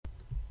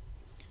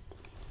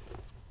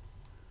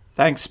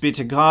Thanks be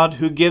to God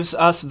who gives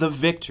us the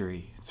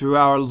victory through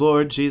our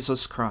Lord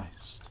Jesus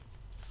Christ.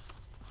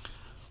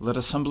 Let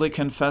us humbly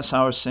confess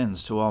our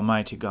sins to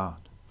Almighty God.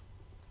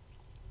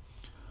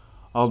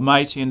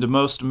 Almighty and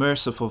most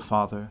merciful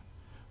Father,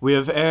 we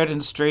have erred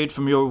and strayed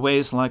from your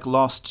ways like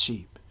lost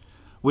sheep.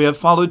 We have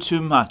followed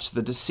too much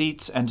the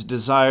deceits and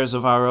desires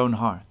of our own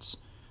hearts.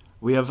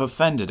 We have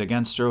offended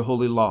against your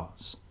holy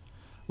laws.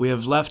 We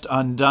have left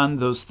undone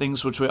those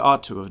things which we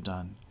ought to have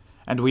done,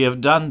 and we have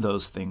done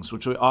those things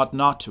which we ought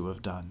not to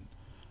have done.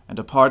 And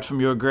apart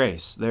from your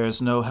grace, there is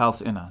no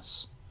health in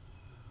us.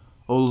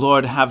 O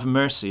Lord, have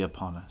mercy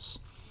upon us.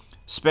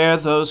 Spare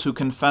those who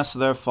confess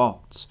their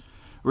faults.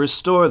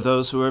 Restore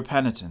those who are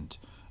penitent,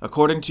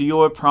 according to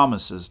your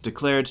promises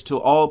declared to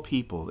all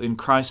people in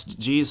Christ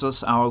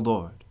Jesus our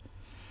Lord.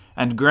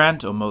 And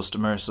grant, O most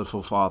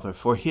merciful Father,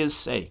 for his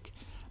sake,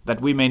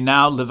 that we may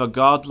now live a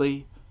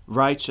godly,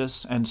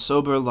 righteous, and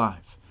sober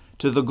life,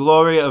 to the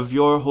glory of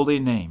your holy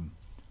name.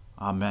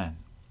 Amen.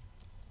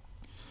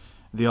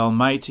 The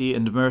Almighty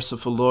and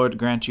merciful Lord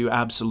grant you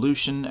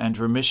absolution and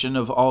remission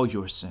of all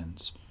your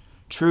sins,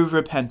 true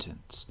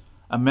repentance,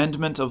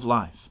 amendment of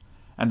life,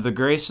 and the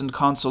grace and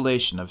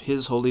consolation of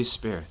his Holy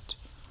Spirit.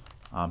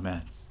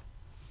 Amen.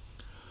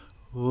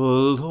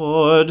 O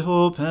Lord,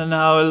 open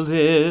our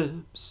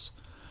lips,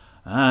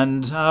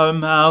 and our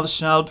mouth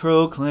shall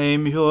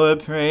proclaim your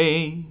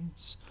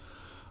praise.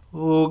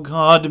 O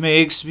God,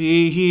 make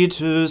speed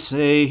to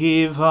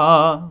save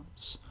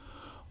us.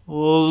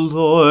 O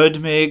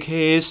Lord, make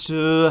haste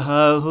to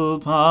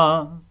help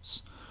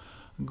us.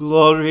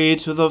 Glory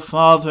to the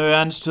Father,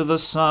 and to the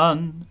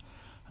Son,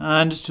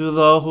 and to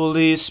the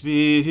Holy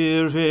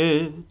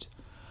Spirit,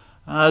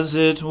 as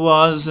it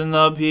was in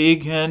the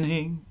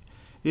beginning,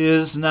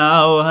 is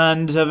now,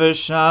 and ever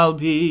shall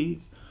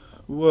be,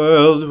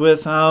 world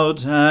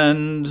without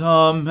end.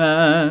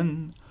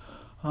 Amen.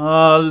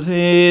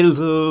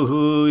 Alleluia.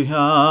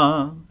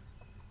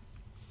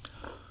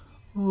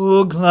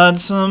 O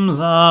gladsome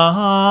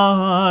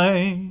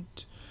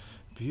light,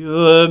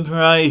 pure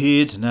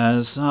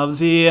brightness of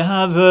the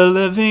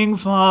ever-living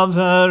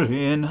Father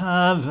in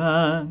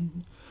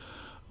heaven,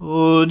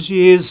 O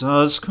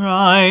Jesus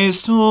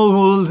Christ,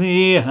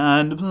 holy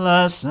and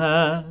blessed,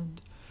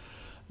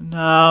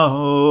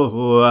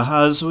 now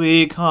as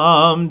we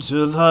come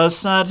to the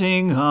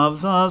setting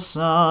of the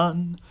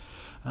sun,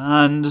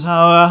 and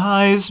our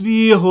eyes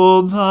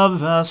behold the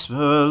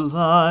vesper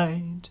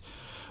light,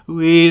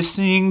 we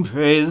sing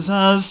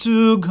praises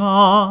to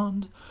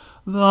God,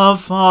 the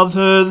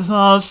Father,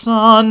 the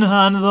Son,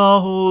 and the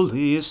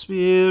Holy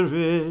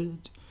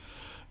Spirit.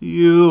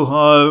 You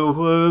are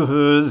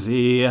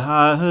worthy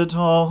at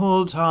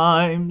all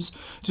times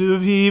to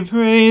be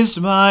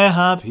praised by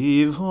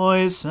happy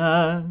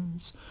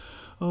voices,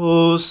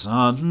 O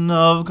Son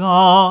of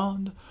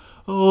God,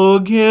 O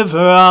Giver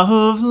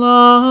of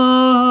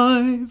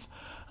life,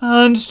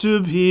 and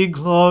to be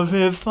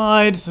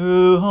glorified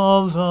through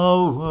all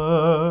the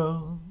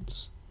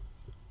worlds.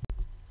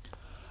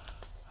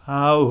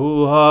 How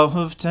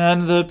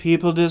often the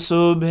people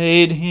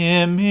disobeyed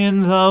him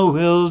in the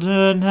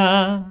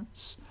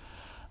wilderness,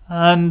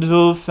 and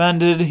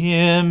offended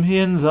him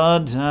in the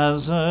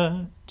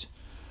desert.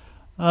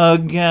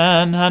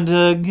 Again and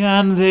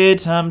again they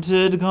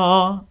tempted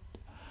God,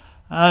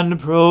 and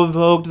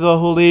provoked the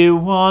Holy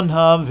One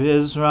of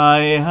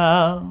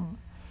Israel.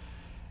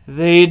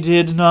 They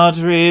did not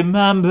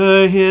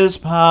remember his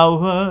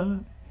power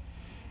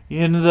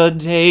in the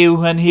day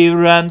when he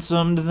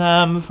ransomed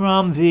them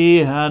from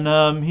the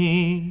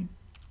enemy,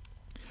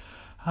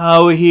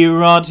 how he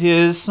wrought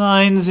his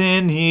signs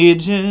in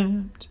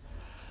Egypt,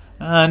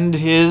 and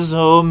his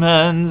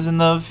omens in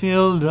the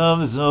field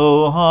of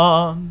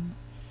Zoan.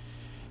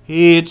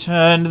 He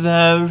turned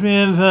their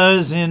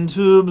rivers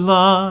into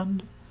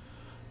blood,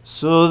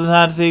 so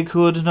that they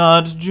could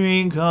not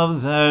drink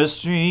of their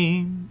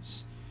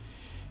streams.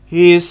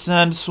 He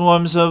sent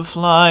swarms of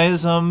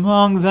flies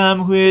among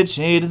them which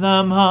ate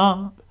them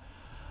up,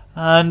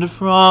 and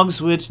frogs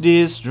which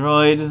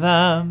destroyed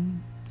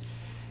them.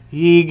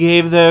 He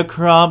gave their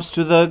crops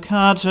to the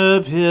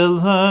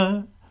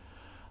caterpillar,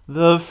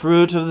 the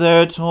fruit of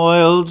their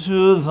toil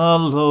to the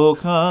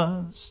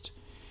locust.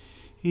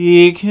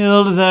 He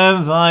killed their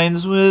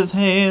vines with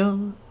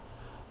hail,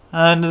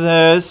 and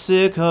their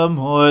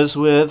sycamores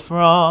with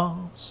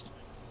frost.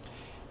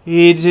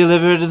 He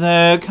delivered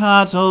their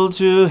cattle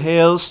to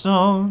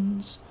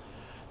hailstones,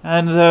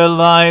 and their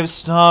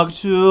livestock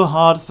to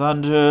hot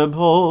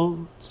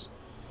thunderbolts.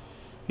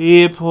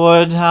 He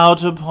poured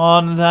out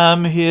upon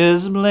them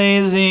his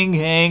blazing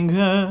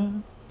anger,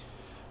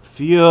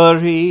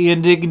 fury,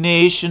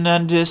 indignation,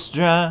 and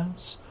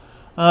distress,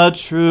 a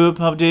troop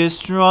of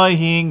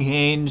destroying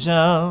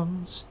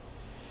angels.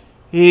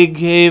 He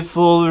gave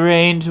full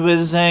rein to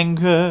his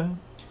anger.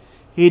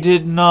 He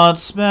did not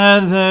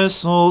spare their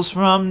souls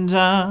from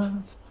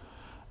death,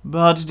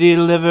 but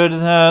delivered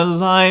their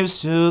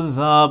lives to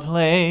the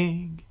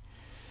plague.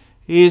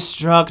 He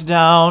struck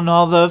down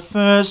all the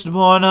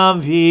firstborn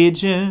of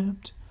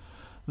Egypt,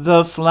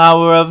 the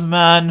flower of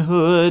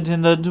manhood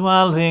in the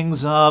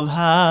dwellings of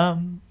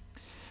Ham.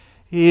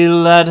 He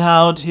led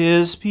out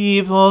his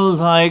people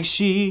like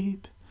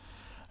sheep,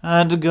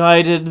 and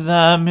guided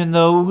them in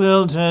the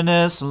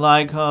wilderness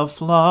like a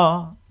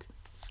flock.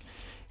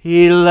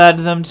 He led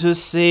them to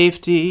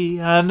safety,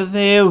 and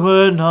they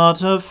were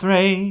not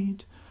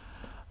afraid.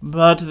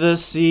 But the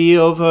sea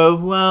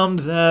overwhelmed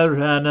their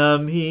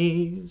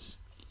enemies.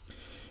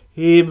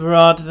 He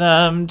brought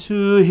them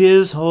to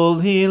his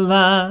holy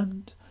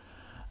land,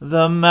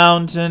 the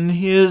mountain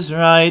his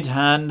right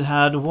hand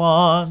had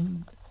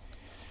won.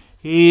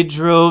 He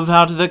drove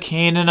out the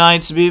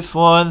Canaanites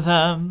before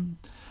them,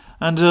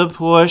 and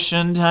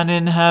apportioned an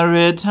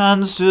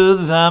inheritance to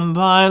them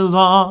by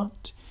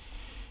lot.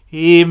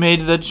 He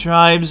made the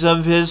tribes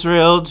of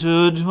Israel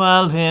to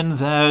dwell in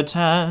their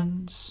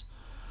tents.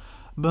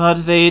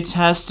 But they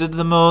tested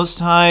the Most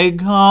High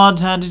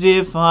God and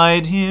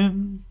defied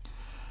him,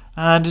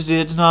 and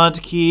did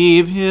not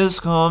keep his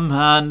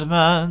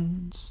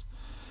commandments.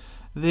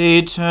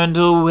 They turned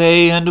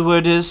away and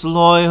were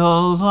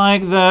disloyal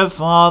like their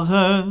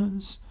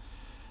fathers.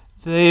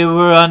 They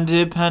were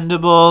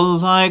undependable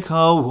like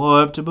a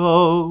warped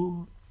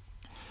bow.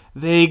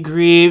 They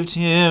grieved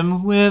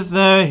him with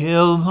their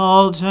hill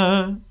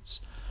altars,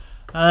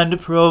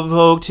 and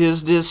provoked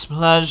his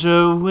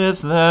displeasure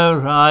with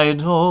their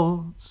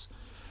idols.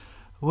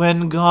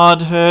 When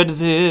God heard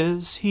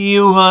this, he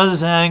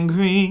was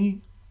angry,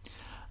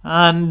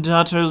 and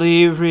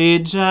utterly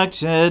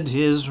rejected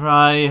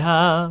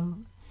Israel.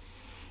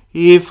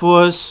 He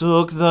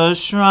forsook the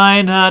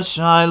shrine at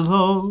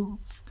Shiloh,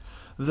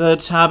 the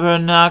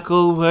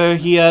tabernacle where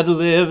he had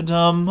lived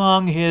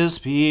among his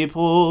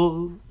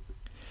people.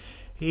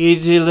 He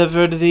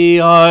delivered the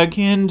ark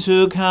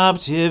into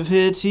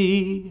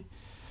captivity,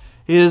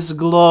 his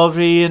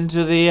glory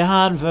into the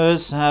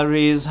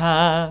adversary's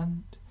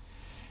hand.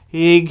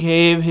 He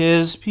gave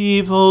his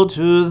people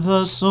to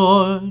the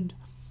sword,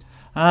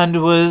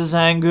 and was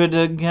angered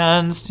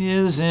against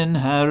his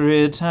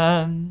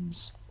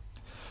inheritance.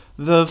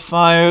 The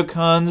fire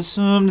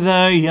consumed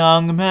their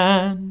young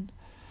men.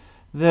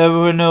 There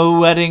were no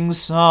wedding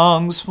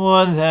songs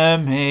for their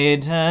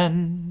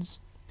maidens.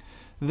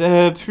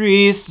 Their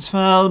priests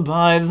fell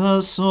by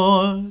the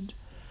sword,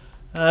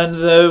 and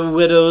their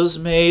widows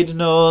made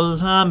no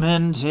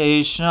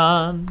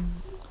lamentation.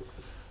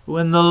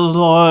 When the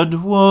Lord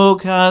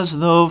woke as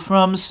though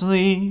from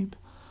sleep,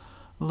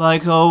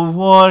 like a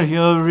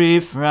warrior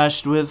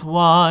refreshed with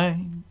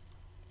wine,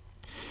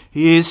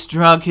 he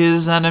struck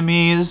his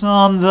enemies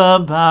on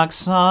the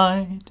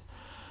backside,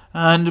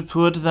 and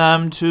put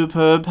them to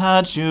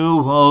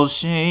perpetual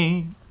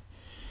shame.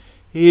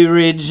 He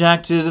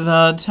rejected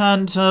the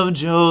tent of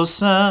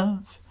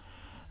Joseph,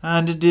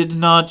 and did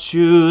not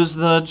choose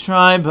the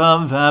tribe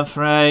of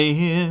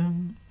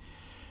Ephraim.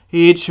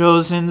 He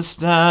chose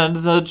instead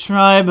the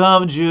tribe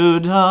of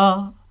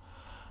Judah,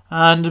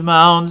 and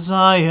Mount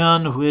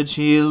Zion which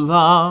he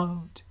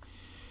loved.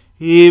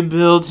 He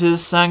built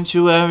his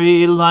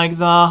sanctuary like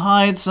the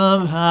heights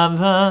of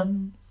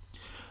heaven,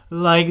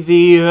 like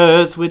the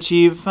earth which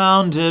he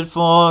founded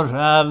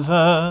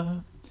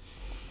forever.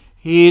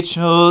 He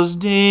chose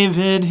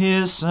David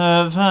his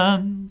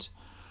servant,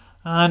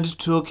 and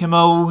took him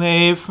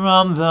away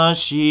from the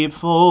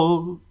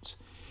sheepfold.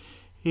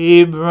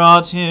 He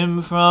brought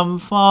him from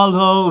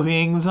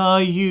following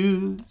the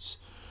ewes,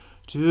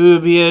 to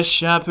be a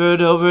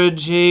shepherd over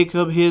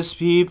Jacob his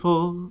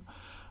people,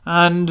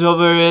 and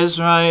over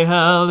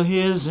Israel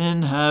his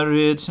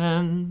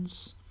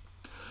inheritance.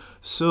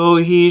 So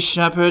he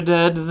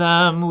shepherded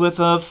them with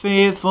a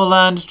faithful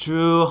and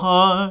true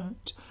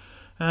heart,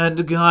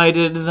 and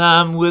guided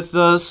them with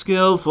the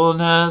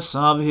skillfulness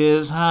of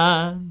his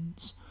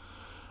hands.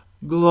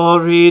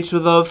 Glory to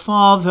the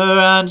Father,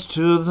 and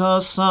to the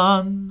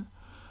Son,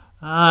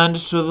 and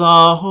to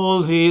the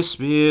Holy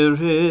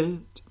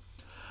Spirit,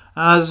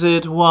 as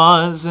it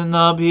was in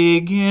the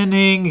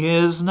beginning,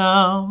 is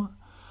now,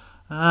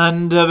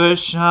 and ever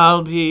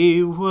shall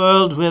be,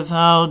 world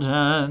without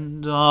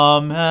end.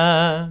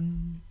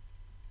 Amen.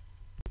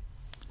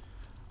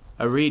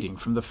 A reading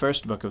from the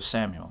first book of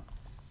Samuel.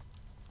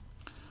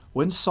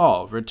 When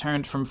Saul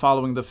returned from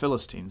following the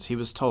Philistines, he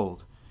was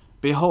told,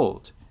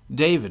 "Behold,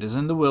 David is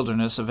in the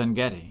wilderness of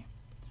En-gedi."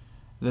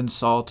 Then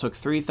Saul took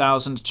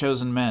 3,000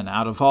 chosen men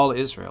out of all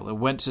Israel and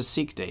went to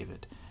seek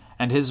David,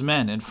 and his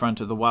men in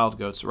front of the wild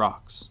goats'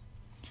 rocks.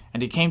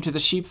 And he came to the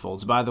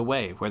sheepfolds by the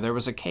way, where there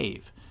was a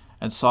cave,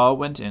 and Saul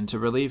went in to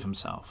relieve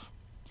himself.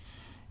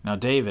 Now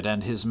David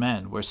and his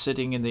men were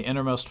sitting in the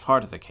innermost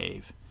part of the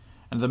cave,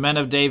 and the men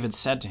of David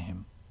said to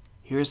him,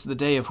 "Here is the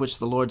day of which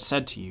the Lord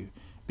said to you,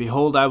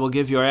 Behold, I will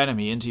give your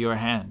enemy into your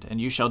hand, and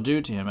you shall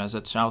do to him as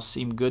it shall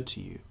seem good to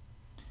you."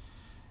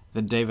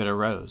 Then David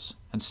arose,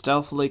 and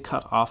stealthily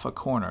cut off a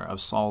corner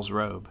of Saul's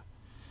robe.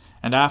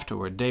 And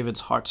afterward David's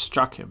heart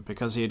struck him,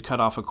 because he had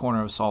cut off a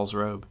corner of Saul's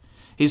robe.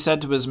 He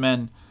said to his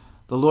men,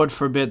 "The Lord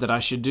forbid that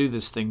I should do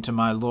this thing to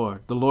my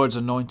Lord, the Lord's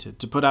anointed,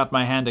 to put out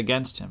my hand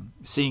against him,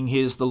 seeing he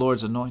is the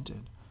Lord's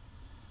anointed."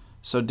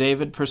 So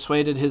David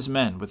persuaded his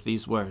men with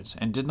these words,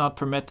 and did not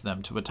permit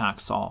them to attack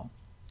Saul.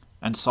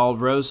 And Saul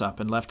rose up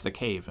and left the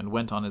cave, and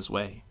went on his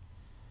way.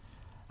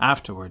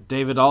 Afterward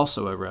David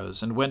also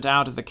arose, and went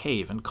out of the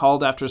cave, and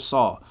called after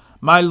Saul,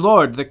 "My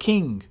lord, the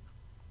king!"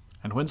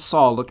 And when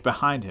Saul looked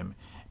behind him,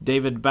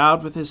 David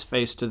bowed with his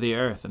face to the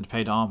earth, and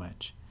paid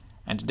homage.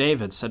 And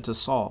David said to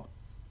Saul,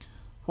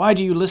 "Why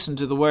do you listen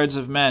to the words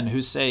of men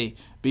who say,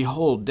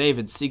 'Behold,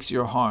 David seeks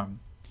your harm'?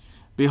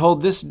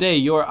 Behold, this day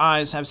your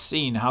eyes have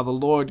seen how the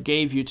Lord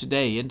gave you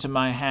today into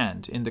my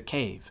hand in the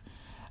cave.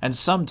 And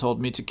some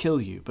told me to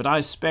kill you, but I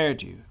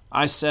spared you.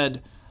 I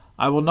said,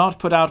 I will not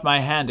put out my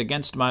hand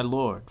against my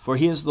Lord, for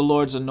he is the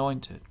Lord's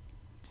anointed.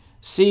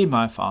 See,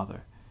 my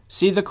father,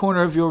 see the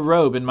corner of your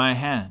robe in my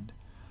hand.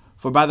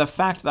 For by the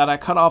fact that I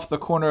cut off the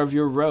corner of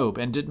your robe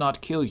and did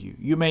not kill you,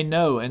 you may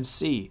know and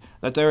see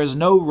that there is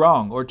no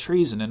wrong or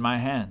treason in my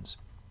hands.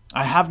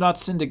 I have not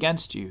sinned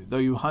against you, though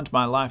you hunt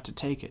my life to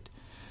take it.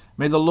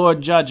 May the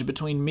Lord judge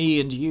between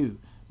me and you.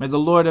 May the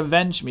Lord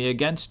avenge me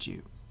against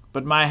you.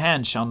 But my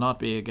hand shall not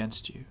be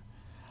against you.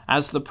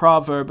 As the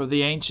proverb of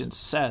the ancients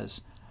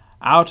says,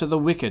 out of the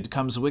wicked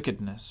comes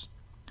wickedness.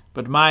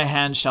 But my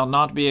hand shall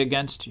not be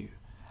against you.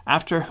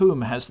 After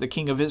whom has the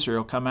king of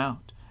Israel come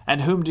out?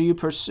 And whom do you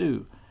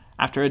pursue?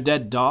 After a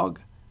dead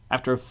dog?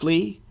 After a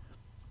flea?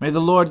 May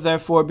the Lord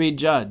therefore be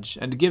judge,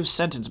 and give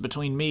sentence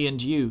between me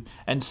and you,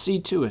 and see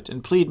to it,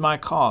 and plead my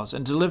cause,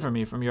 and deliver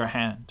me from your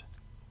hand."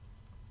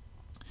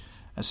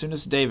 As soon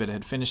as David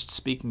had finished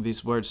speaking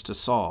these words to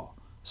Saul,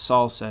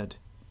 Saul said,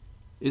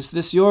 "Is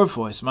this your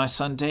voice, my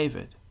son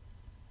David?"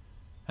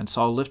 And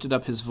Saul lifted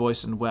up his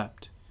voice and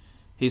wept.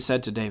 He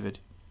said to David,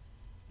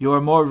 "You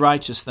are more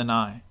righteous than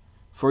I,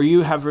 for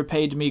you have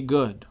repaid me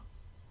good,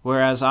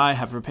 whereas I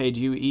have repaid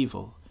you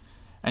evil.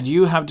 And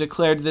you have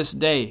declared this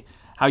day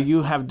how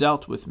you have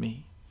dealt with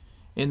me,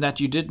 in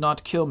that you did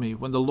not kill me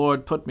when the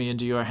Lord put me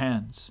into your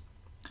hands.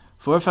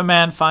 For if a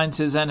man finds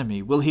his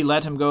enemy, will he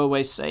let him go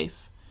away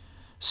safe?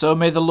 So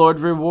may the Lord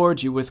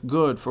reward you with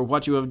good for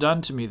what you have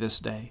done to me this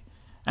day.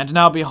 And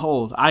now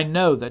behold, I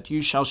know that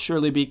you shall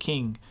surely be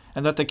king,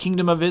 and that the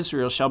kingdom of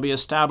Israel shall be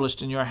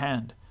established in your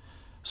hand.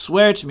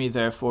 Swear to me,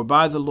 therefore,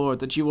 by the Lord,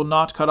 that you will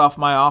not cut off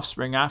my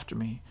offspring after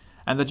me,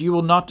 and that you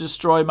will not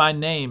destroy my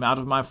name out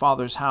of my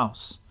father's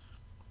house."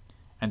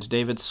 And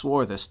David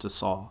swore this to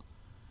Saul.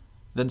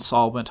 Then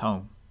Saul went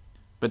home,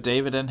 but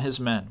David and his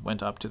men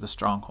went up to the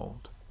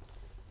stronghold.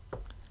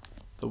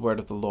 The word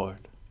of the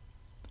Lord.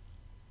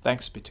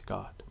 Thanks be to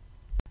God.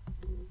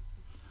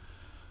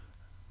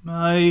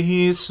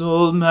 My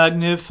soul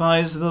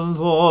magnifies the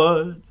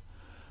Lord.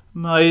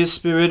 My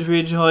spirit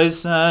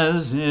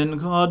rejoices in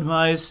God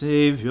my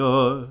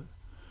Saviour.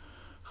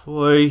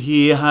 For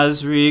he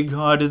has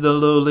regarded the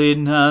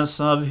lowliness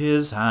of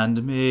his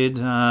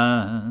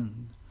handmaiden.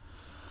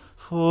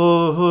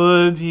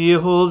 For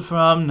behold,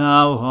 from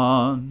now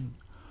on,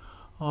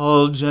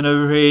 all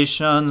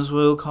generations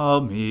will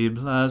call me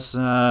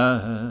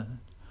blessed.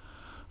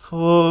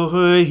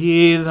 For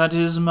he that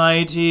is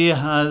mighty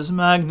has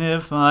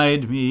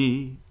magnified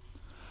me,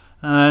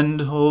 and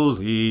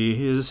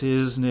holy is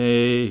his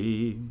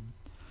name.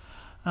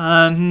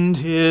 And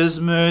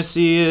his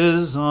mercy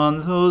is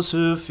on those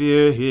who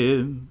fear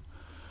him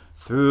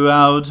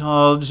throughout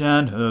all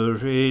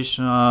generations.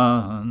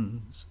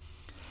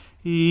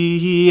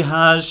 He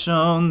has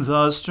shown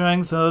the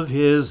strength of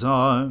his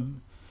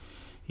arm.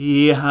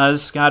 He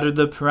has scattered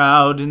the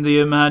proud in the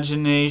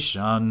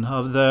imagination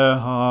of their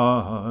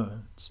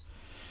hearts.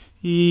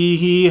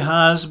 He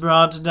has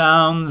brought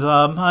down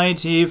the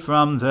mighty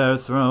from their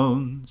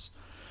thrones,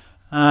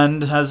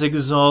 and has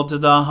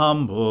exalted the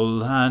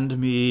humble and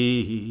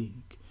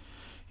meek.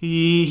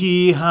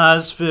 He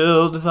has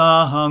filled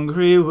the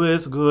hungry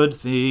with good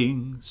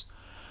things,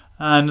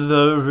 and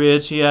the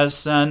rich he has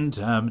sent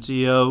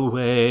empty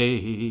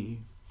away.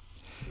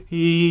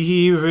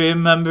 He,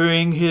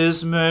 remembering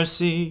his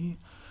mercy,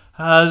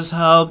 has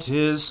helped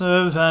his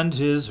servant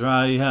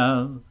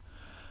Israel,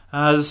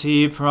 as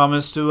he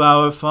promised to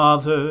our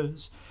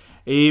fathers,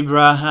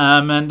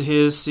 Abraham and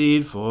his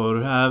seed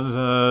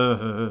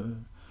forever.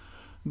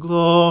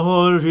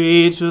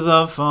 Glory to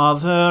the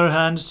Father,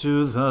 and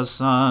to the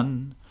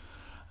Son,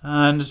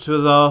 and to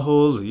the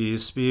Holy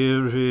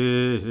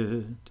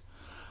Spirit,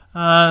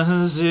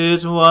 as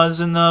it was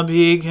in the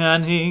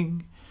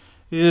beginning,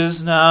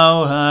 is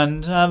now,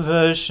 and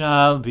ever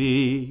shall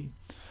be,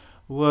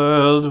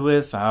 world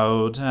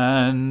without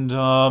end.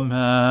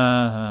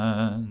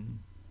 Amen.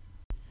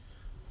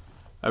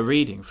 A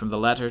reading from the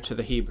letter to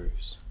the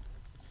Hebrews.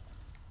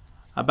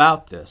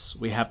 About this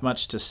we have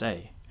much to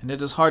say, and it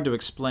is hard to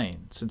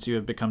explain, since you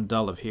have become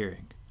dull of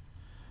hearing.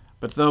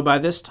 But though by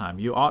this time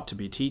you ought to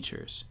be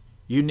teachers,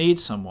 you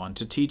need someone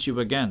to teach you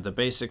again the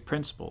basic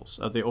principles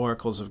of the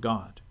oracles of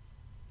God.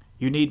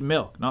 You need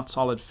milk, not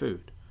solid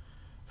food,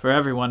 for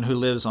everyone who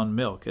lives on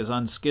milk is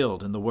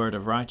unskilled in the word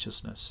of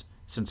righteousness,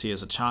 since he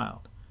is a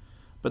child.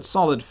 But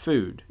solid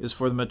food is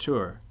for the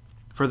mature,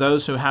 for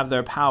those who have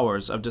their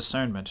powers of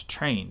discernment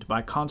trained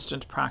by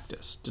constant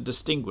practice to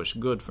distinguish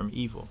good from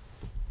evil.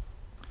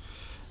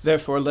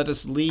 Therefore let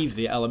us leave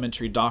the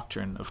elementary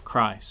doctrine of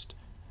Christ,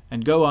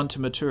 and go on to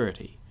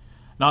maturity,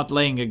 not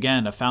laying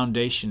again a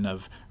foundation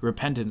of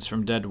repentance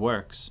from dead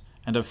works,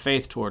 and of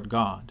faith toward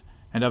God,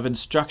 and of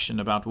instruction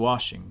about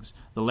washings,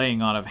 the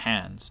laying on of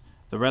hands,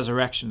 the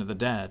resurrection of the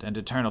dead, and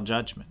eternal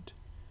judgment.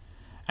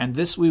 And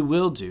this we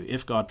will do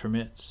if God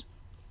permits.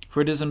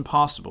 For it is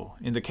impossible,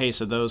 in the case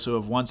of those who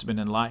have once been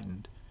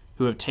enlightened,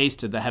 who have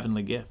tasted the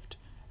heavenly gift,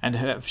 and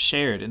have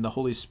shared in the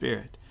Holy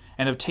Spirit,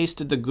 and have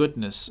tasted the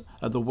goodness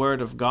of the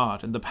Word of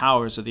God and the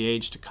powers of the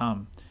age to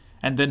come,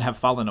 and then have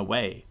fallen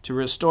away, to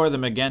restore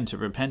them again to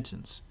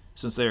repentance,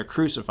 since they are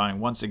crucifying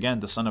once again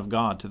the Son of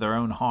God to their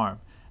own harm,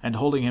 and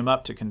holding him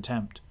up to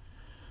contempt.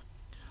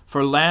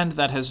 For land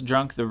that has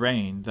drunk the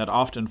rain that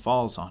often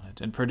falls on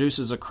it, and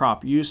produces a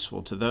crop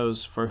useful to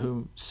those for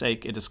whose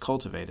sake it is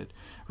cultivated,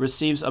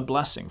 receives a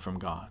blessing from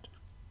God.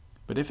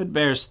 But if it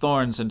bears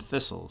thorns and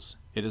thistles,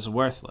 it is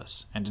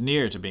worthless, and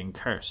near to being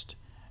cursed,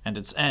 and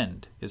its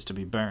end is to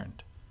be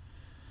burned.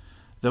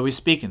 Though we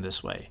speak in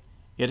this way,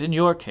 yet in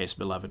your case,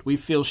 beloved, we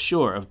feel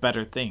sure of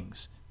better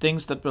things,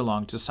 things that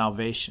belong to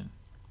salvation.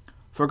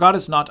 For God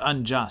is not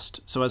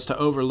unjust, so as to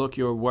overlook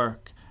your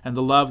work, and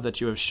the love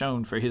that you have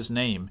shown for his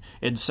name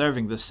in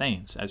serving the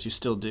saints, as you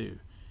still do.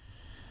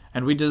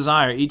 And we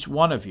desire each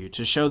one of you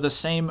to show the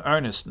same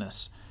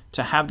earnestness,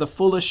 to have the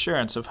full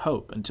assurance of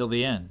hope until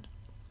the end,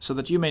 so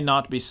that you may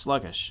not be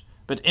sluggish,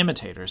 but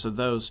imitators of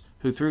those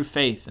who through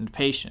faith and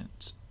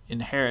patience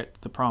inherit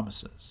the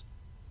promises.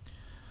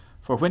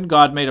 For when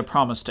God made a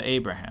promise to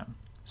Abraham,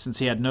 since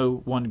he had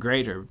no one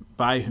greater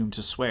by whom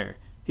to swear,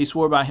 he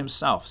swore by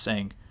himself,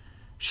 saying,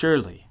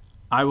 "Surely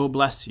I will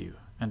bless you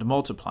and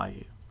multiply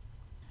you."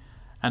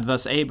 And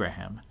thus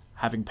Abraham,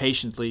 having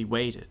patiently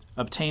waited,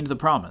 obtained the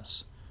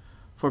promise.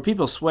 For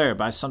people swear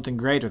by something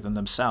greater than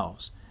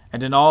themselves,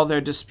 and in all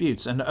their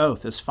disputes an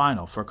oath is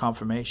final for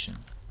confirmation.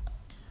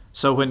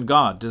 So when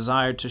God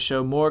desired to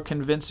show more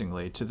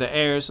convincingly to the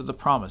heirs of the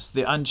promise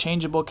the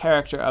unchangeable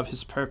character of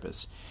his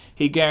purpose,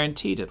 he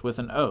guaranteed it with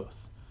an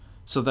oath,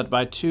 so that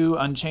by two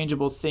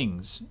unchangeable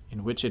things,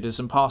 in which it is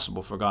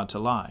impossible for God to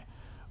lie,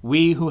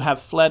 we who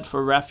have fled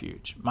for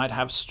refuge might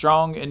have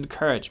strong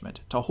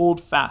encouragement to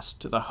hold fast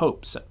to the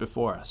hope set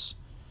before us.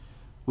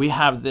 We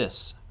have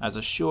this as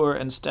a sure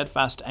and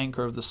steadfast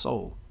anchor of the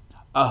soul,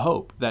 a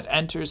hope that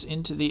enters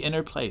into the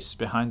inner place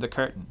behind the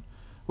curtain,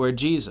 where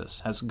Jesus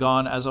has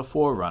gone as a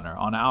forerunner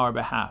on our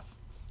behalf,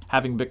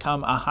 having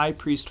become a high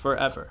priest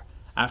forever,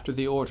 after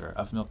the order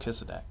of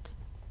Melchizedek.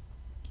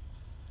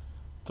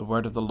 The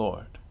word of the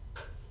Lord.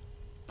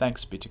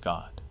 Thanks be to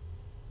God.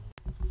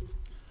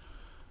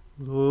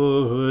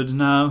 Lord,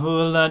 now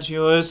let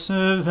your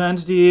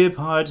servant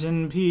depart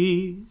in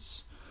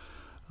peace,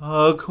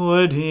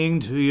 according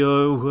to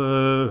your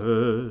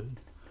word.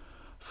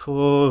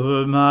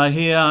 For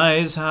my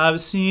eyes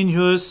have seen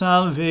your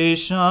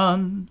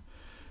salvation,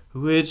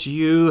 which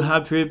you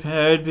have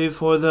prepared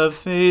before the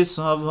face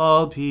of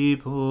all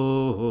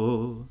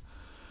people,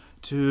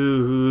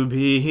 to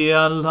be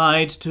a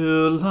light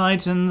to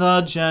lighten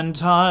the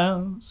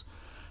Gentiles,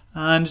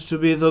 and to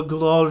be the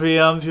glory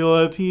of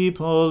your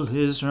people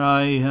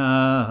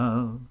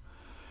Israel.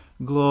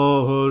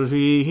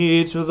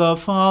 Glory to the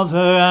Father,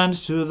 and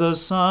to the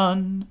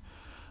Son,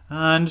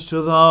 and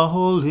to the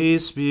Holy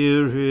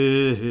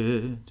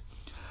Spirit,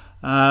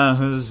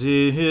 as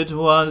it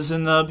was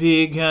in the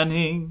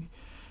beginning,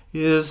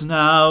 is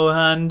now,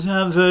 and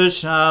ever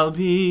shall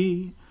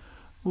be,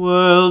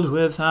 world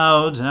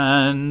without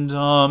end.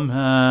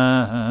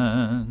 Amen.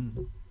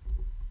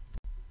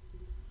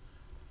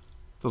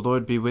 The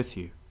Lord be with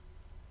you.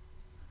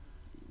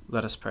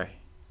 Let us pray.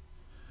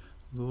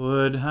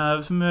 Lord,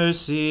 have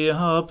mercy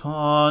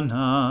upon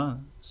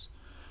us.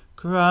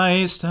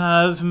 Christ,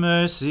 have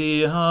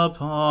mercy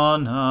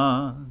upon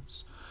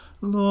us.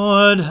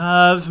 Lord,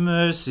 have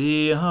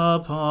mercy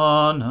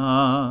upon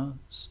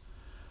us.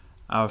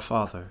 Our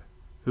Father,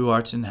 who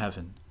art in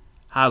heaven,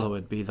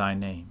 hallowed be thy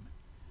name.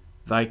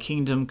 Thy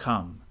kingdom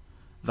come,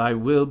 thy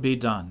will be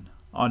done,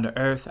 on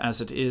earth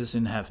as it is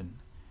in heaven.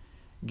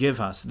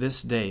 Give us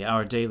this day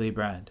our daily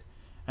bread,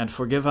 and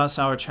forgive us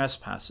our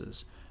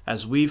trespasses,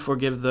 as we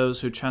forgive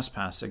those who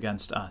trespass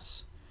against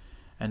us.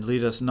 And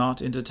lead us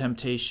not into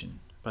temptation,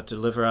 but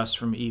deliver us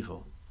from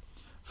evil.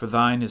 For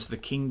thine is the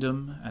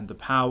kingdom, and the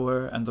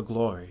power, and the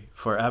glory,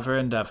 forever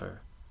and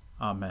ever.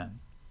 Amen.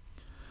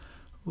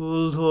 O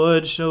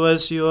Lord, show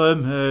us your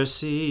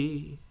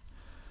mercy,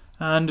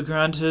 and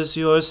grant us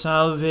your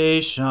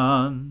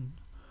salvation.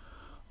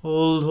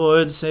 O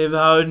Lord, save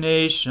our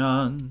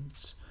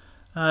nations,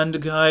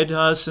 and guide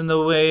us in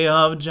the way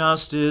of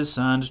justice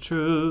and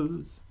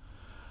truth.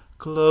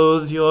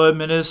 Clothe your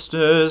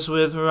ministers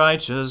with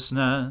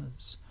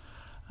righteousness,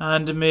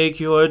 and make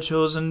your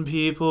chosen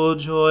people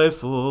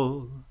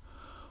joyful.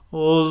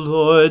 O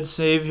Lord,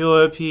 save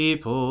your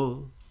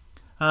people,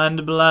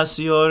 and bless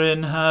your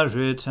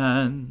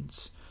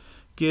inheritance.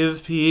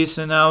 Give peace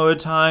in our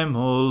time,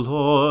 O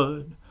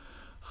Lord,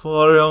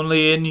 for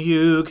only in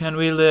you can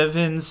we live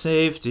in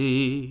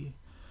safety.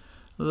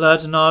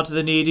 Let not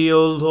the needy,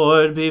 O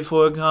Lord, be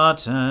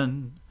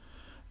forgotten,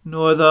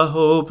 nor the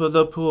hope of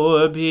the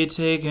poor be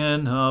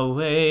taken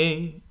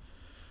away.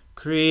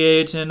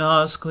 Create in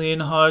us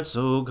clean hearts,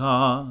 O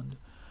God,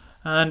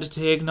 and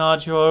take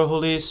not your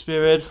Holy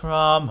Spirit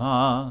from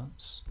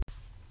us.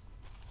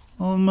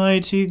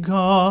 Almighty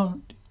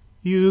God,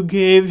 you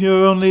gave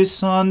your only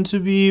Son to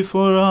be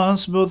for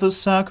us both a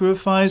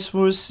sacrifice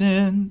for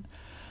sin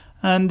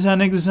and an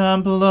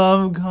example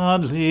of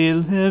godly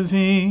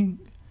living.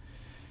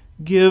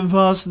 Give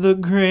us the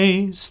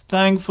grace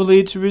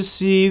thankfully to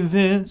receive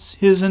this,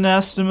 his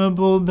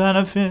inestimable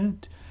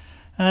benefit,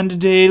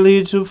 and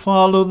daily to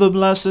follow the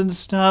blessed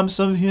steps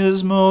of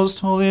his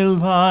most holy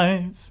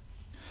life.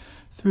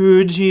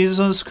 Through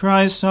Jesus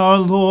Christ our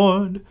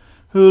Lord,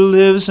 who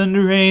lives and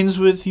reigns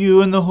with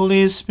you in the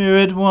Holy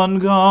Spirit, one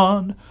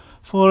God,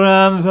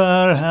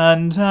 forever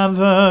and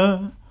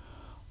ever.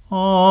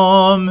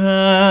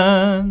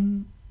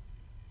 Amen.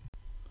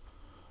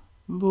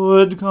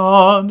 Lord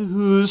God,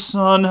 whose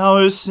Son,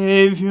 our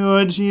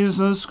Saviour,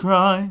 Jesus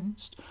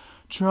Christ,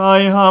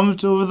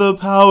 triumphed over the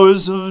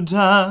powers of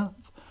death,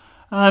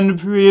 and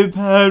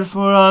prepared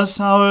for us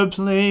our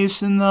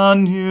place in the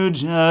New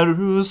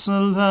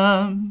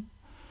Jerusalem,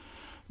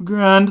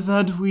 grant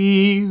that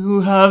we,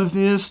 who have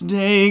this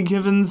day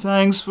given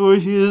thanks for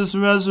his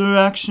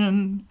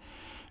resurrection,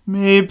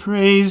 may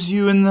praise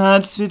you in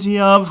that city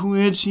of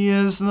which he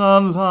is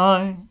the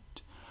light,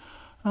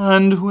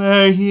 and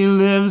where he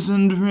lives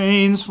and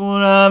reigns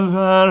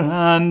forever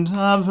and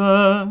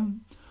ever.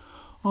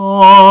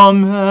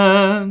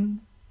 Amen.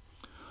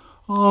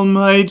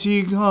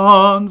 Almighty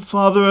God,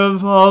 Father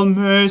of all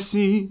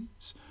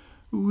mercies,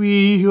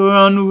 we, your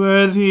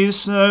unworthy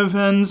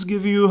servants,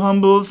 give you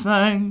humble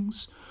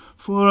thanks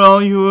for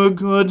all your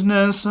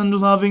goodness and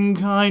loving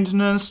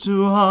kindness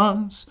to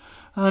us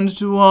and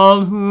to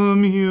all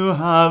whom you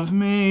have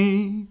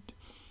made.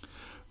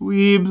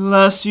 We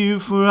bless you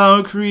for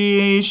our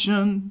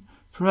creation,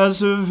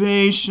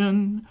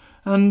 preservation,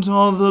 and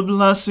all the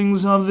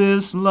blessings of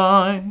this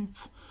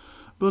life,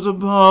 but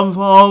above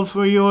all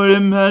for your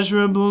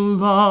immeasurable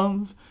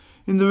love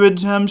in the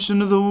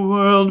redemption of the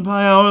world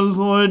by our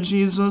Lord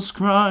Jesus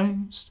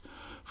Christ,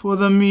 for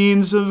the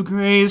means of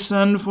grace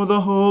and for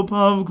the hope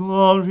of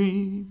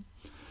glory.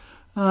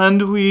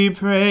 And we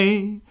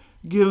pray,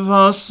 give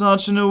us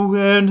such an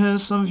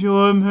awareness of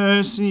your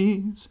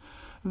mercies,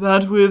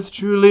 that with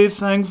truly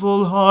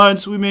thankful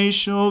hearts we may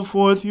show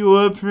forth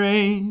your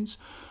praise,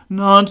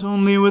 not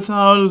only with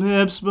our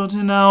lips but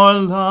in our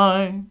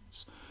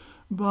lives,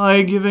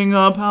 by giving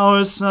up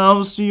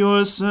ourselves to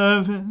your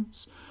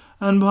service,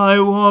 and by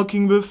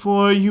walking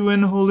before you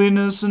in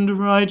holiness and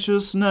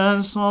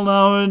righteousness all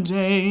our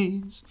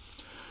days.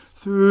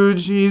 Through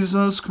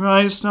Jesus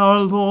Christ our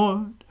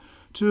Lord,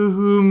 to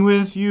whom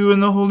with you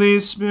and the Holy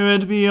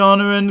Spirit be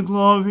honor and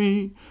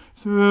glory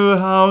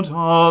throughout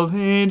all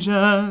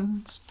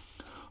ages.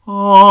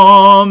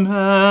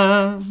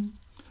 Amen.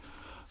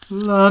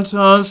 Let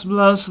us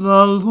bless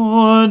the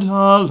Lord.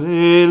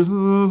 Alleluia.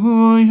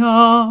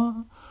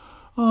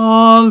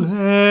 Alleluia.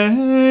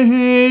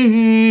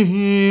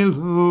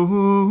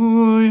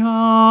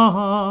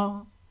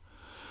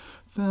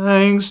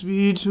 Thanks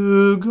be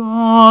to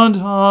God.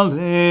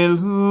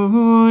 Alleluia.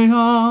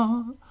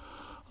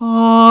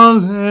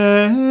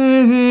 Alleluia.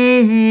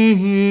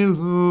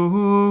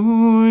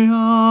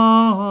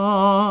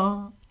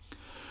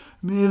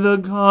 May the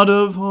God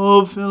of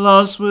hope fill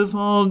us with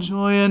all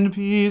joy and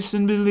peace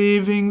in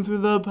believing through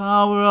the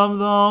power of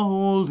the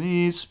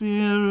Holy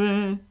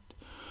Spirit.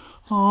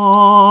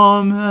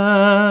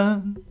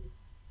 Amen.